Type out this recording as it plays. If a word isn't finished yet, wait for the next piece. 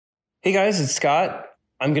Hey guys, it's Scott.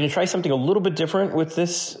 I'm going to try something a little bit different with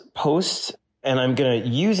this post, and I'm going to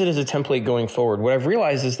use it as a template going forward. What I've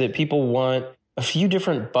realized is that people want a few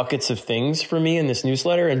different buckets of things from me in this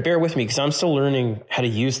newsletter, and bear with me because I'm still learning how to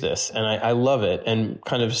use this, and I love it. And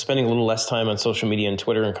kind of spending a little less time on social media and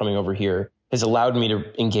Twitter and coming over here has allowed me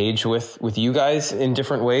to engage with you guys in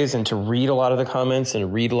different ways and to read a lot of the comments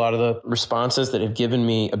and read a lot of the responses that have given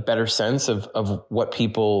me a better sense of what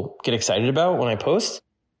people get excited about when I post.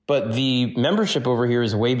 But the membership over here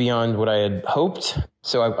is way beyond what I had hoped.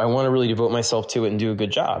 So I want to really devote myself to it and do a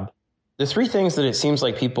good job. The three things that it seems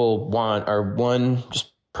like people want are, one,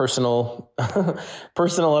 just personal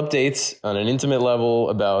updates on an intimate level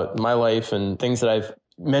about my life and things that I've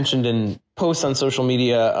mentioned in posts on social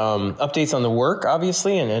media, updates on the work,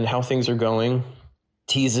 obviously, and how things are going,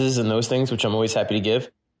 teases and those things, which I'm always happy to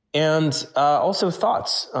give. And also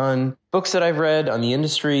thoughts on books that I've read, on the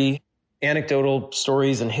industry, anecdotal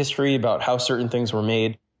stories and history about how certain things were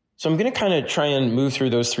made. So I'm going to kind of try and move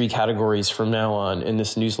through those three categories from now on in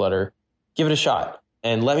this newsletter. Give it a shot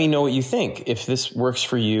and let me know what you think. If this works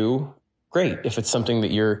for you, great. If it's something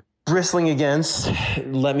that you're bristling against,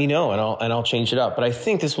 let me know and I'll change it up. But I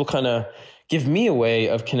think this will kind of give me a way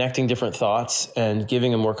of connecting different thoughts and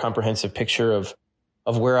giving a more comprehensive picture of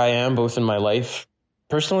where I am, both in my life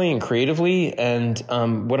personally and creatively, and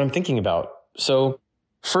what I'm thinking about. So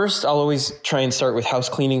first, I'll always try and start with house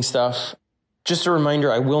cleaning stuff. Just a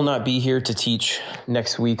reminder, I will not be here to teach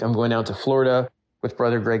next week. I'm going out to Florida with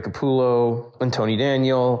brother Greg Capullo and Tony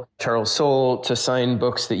Daniel, Charles Soule, to sign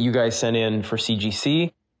books that you guys sent in for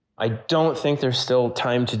CGC. I don't think there's still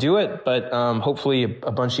time to do it, but hopefully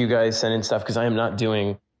a bunch of you guys send in stuff because I am not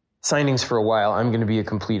doing signings for a while. I'm going to be a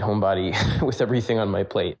complete homebody with everything on my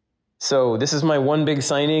plate. So this is my one big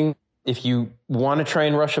signing. If you want to try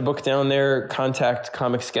and rush a book down there, contact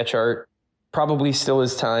Comic Sketch Art. Probably still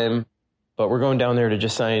is time, but we're going down there to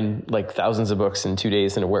just sign like thousands of books in 2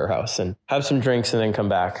 days in a warehouse and have some drinks and then come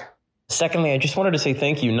back. Secondly, I just wanted to say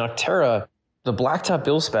thank you. Nocterra, the Blacktop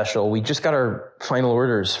Bill special, we just got our final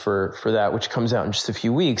orders for that, which comes out in just a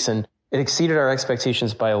few weeks, and it exceeded our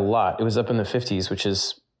expectations by a lot. It was up in the 50s, which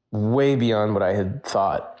is way beyond what I had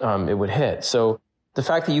thought it would hit. So the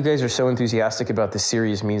fact that you guys are so enthusiastic about this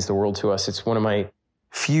series means the world to us. It's one of my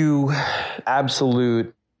few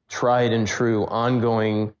absolute tried and true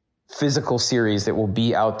ongoing physical series that will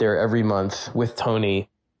be out there every month with Tony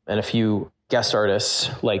and a few guest artists,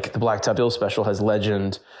 like the Blacktop Bill special has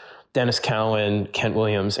legend Dennis Cowan, Kent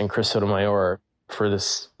Williams, and Chris Sotomayor for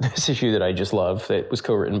this issue that I just love that was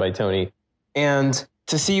co-written by Tony. And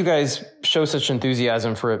to see you guys show such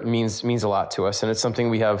enthusiasm for it means a lot to us. And it's something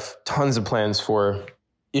we have tons of plans for.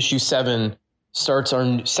 Issue 7 starts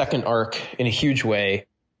our second arc in a huge way.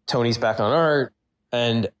 Tony's back on art,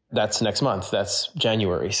 and that's next month. That's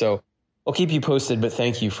January. So I'll keep you posted, but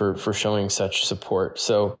thank you for showing such support.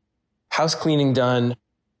 So house cleaning done.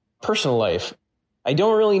 Personal life. I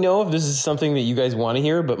don't really know if this is something that you guys want to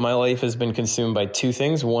hear, but my life has been consumed by two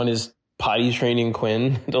things. One is potty training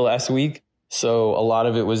Quinn the last week. So a lot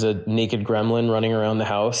of it was a naked gremlin running around the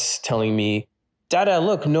house telling me, Dada,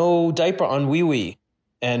 look, no diaper on wee wee,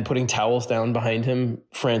 and putting towels down behind him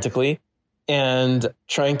frantically and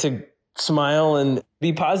trying to smile and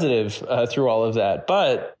be positive through all of that.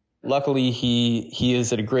 But luckily, he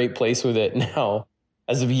is at a great place with it now.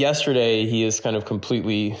 As of yesterday, he is kind of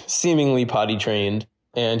completely, seemingly potty trained,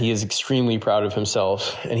 and he is extremely proud of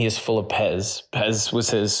himself, and he is full of Pez. Pez was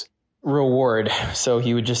his reward. So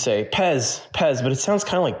he would just say, Pez, but it sounds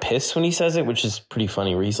kind of like piss when he says it, which is pretty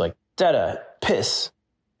funny, where he's like, Dada, piss.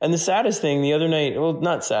 And the saddest thing the other night, well,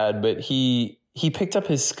 not sad, but he picked up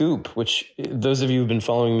his scoop, which those of you who've been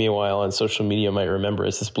following me a while on social media might remember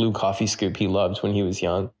is this blue coffee scoop he loved when he was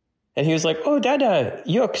young. And he was like, oh, Dada,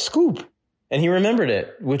 yuck, scoop. And he remembered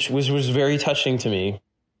it, which was very touching to me.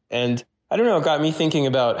 And I don't know, it got me thinking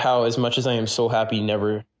about how, as much as I am so happy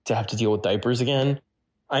never to have to deal with diapers again,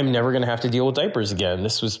 I'm never going to have to deal with diapers again.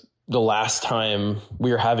 This was the last time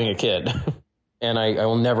we were having a kid. And I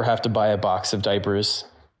will never have to buy a box of diapers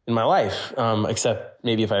in my life, except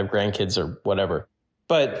maybe if I have grandkids or whatever.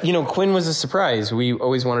 But, Quinn was a surprise. We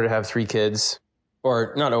always wanted to have 3 kids,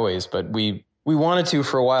 or not always, but we wanted to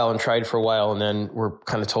for a while and tried for a while, and then we're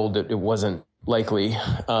kind of told that it wasn't likely.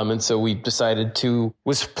 And so we decided 2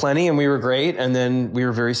 was plenty, and we were great. And then we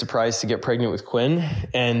were very surprised to get pregnant with Quinn,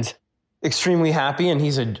 and extremely happy. And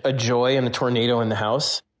he's a joy and a tornado in the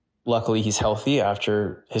house. Luckily, he's healthy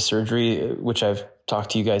after his surgery, which I've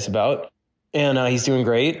talked to you guys about. And he's doing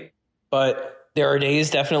great. But there are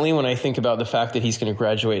days definitely when I think about the fact that he's going to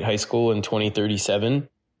graduate high school in 2037,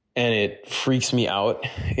 and it freaks me out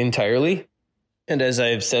entirely. And as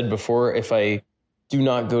I've said before, if I do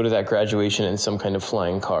not go to that graduation in some kind of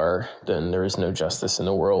flying car, then there is no justice in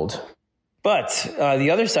the world. But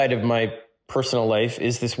the other side of my personal life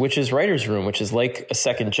is this Witches Writers Room, which is like a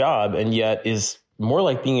second job and yet is more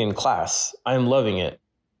like being in class. I'm loving it.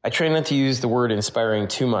 I try not to use the word inspiring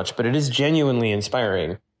too much, but it is genuinely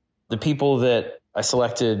inspiring. The people that I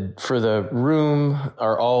selected for the room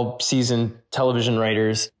are all seasoned television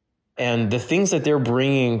writers, and the things that they're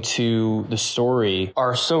bringing to the story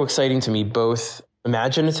are so exciting to me, both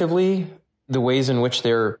imaginatively, the ways in which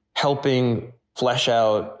they're helping flesh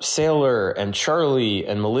out Sailor and Charlie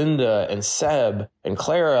and Melinda and Seb and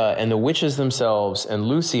Clara and the witches themselves and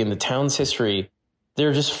Lucy and the town's history.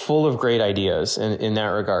 They're just full of great ideas in that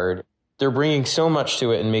regard. They're bringing so much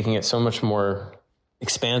to it and making it so much more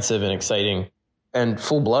expansive and exciting and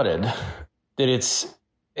full-blooded that it's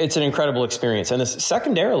an incredible experience. And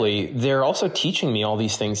secondarily, they're also teaching me all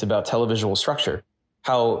these things about televisual structure,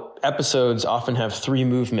 how episodes often have 3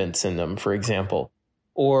 movements in them, for example,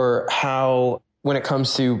 or how when it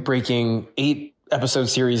comes to breaking 8-episode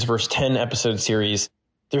series versus 10-episode series,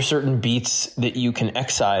 there's certain beats that you can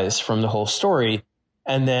excise from the whole story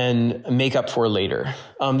and then make up for later.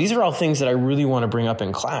 These are all things that I really want to bring up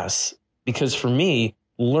in class, because for me,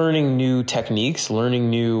 learning new techniques, learning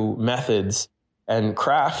new methods and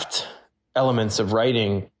craft elements of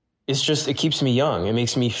writing is just, it keeps me young. It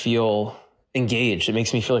makes me feel engaged. It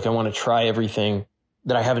makes me feel like I want to try everything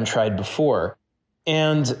that I haven't tried before.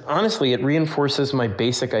 And honestly, it reinforces my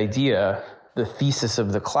basic idea, the thesis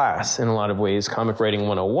of the class in a lot of ways, Comic Writing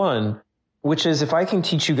 101, which is if I can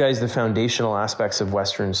teach you guys the foundational aspects of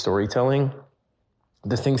Western storytelling,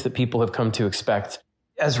 the things that people have come to expect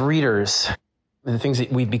as readers, the things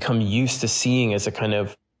that we've become used to seeing as a kind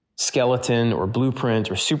of skeleton or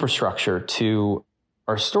blueprint or superstructure to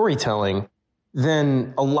our storytelling,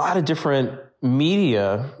 then a lot of different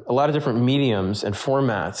media, a lot of different mediums and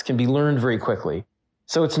formats can be learned very quickly.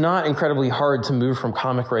 So it's not incredibly hard to move from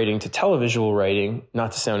comic writing to televisual writing,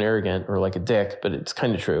 not to sound arrogant or like a dick, but it's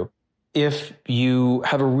kind of true, if you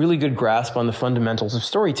have a really good grasp on the fundamentals of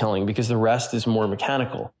storytelling, because the rest is more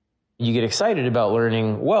mechanical. You get excited about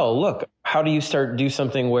learning, well, look, how do you do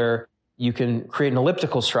something where you can create an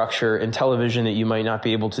elliptical structure in television that you might not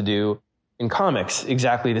be able to do in comics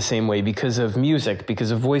exactly the same way because of music,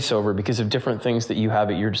 because of voiceover, because of different things that you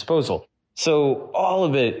have at your disposal. So all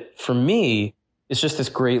of it, for me, is just this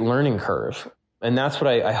great learning curve. And that's what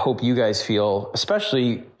I hope you guys feel,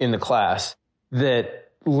 especially in the class, that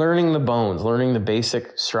learning the bones, learning the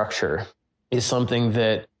basic structure is something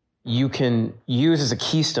that you can use as a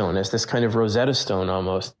keystone, as this kind of Rosetta Stone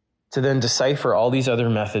almost, to then decipher all these other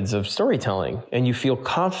methods of storytelling. And you feel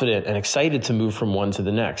confident and excited to move from one to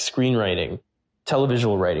the next. Screenwriting,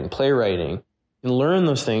 televisual writing, playwriting. And learn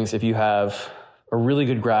those things if you have a really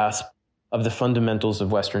good grasp of the fundamentals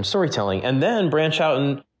of Western storytelling. And then branch out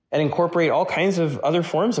and incorporate all kinds of other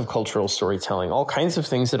forms of cultural storytelling, all kinds of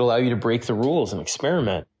things that allow you to break the rules and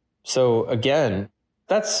experiment. So again,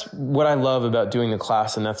 that's what I love about doing the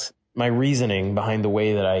class, and that's my reasoning behind the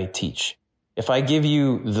way that I teach. If I give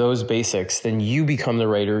you those basics, then you become the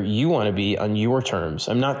writer you want to be on your terms.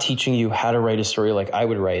 I'm not teaching you how to write a story like I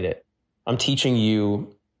would write it. I'm teaching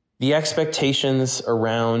you the expectations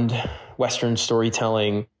around Western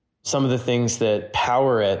storytelling, some of the things that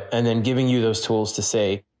power it, and then giving you those tools to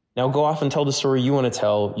say, now go off and tell the story you want to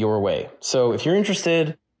tell your way. So if you're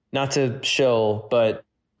interested, not to shill, but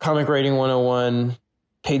Comic Writing 101,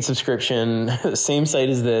 paid subscription, same site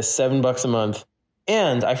as this, $7 a month.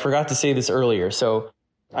 And I forgot to say this earlier. So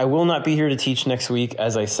I will not be here to teach next week,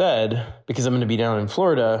 as I said, because I'm going to be down in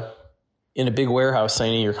Florida in a big warehouse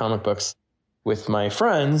signing your comic books with my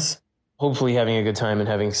friends, hopefully having a good time and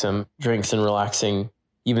having some drinks and relaxing,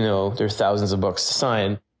 even though there's thousands of books to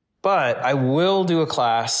sign. But I will do a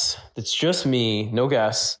class that's just me, no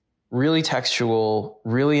guests, really textual,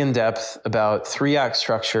 really in-depth about 3-act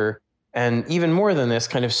structure, and even more than this,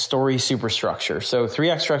 kind of story superstructure. So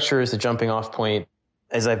 3-act structure is the jumping off point.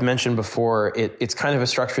 As I've mentioned before, it's kind of a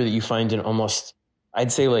structure that you find in almost,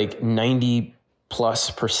 I'd say like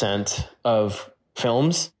 90+% of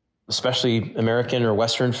films, especially American or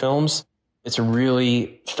Western films. It's a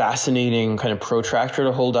really fascinating kind of protractor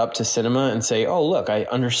to hold up to cinema and say, oh, look, I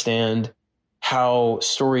understand how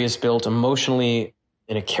story is built emotionally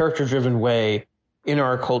in a character-driven way in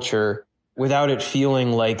our culture without it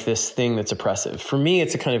feeling like this thing that's oppressive. For me,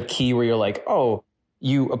 it's a kind of key where you're like, oh,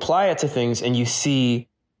 you apply it to things and you see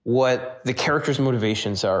what the character's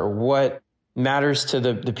motivations are, what matters to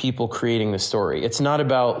the people creating the story. It's not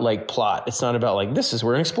about like plot. It's not about like, this is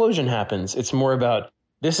where an explosion happens. It's more about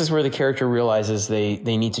this is where the character realizes they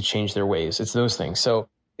need to change their ways. It's those things. So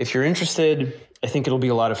if you're interested, I think it'll be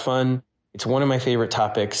a lot of fun. It's one of my favorite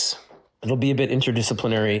topics. It'll be a bit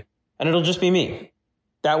interdisciplinary, and it'll just be me.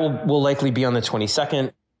 That will likely be on the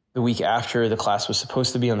 22nd, the week after. The class was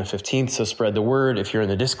supposed to be on the 15th, so spread the word if you're in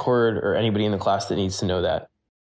the Discord or anybody in the class that needs to know that.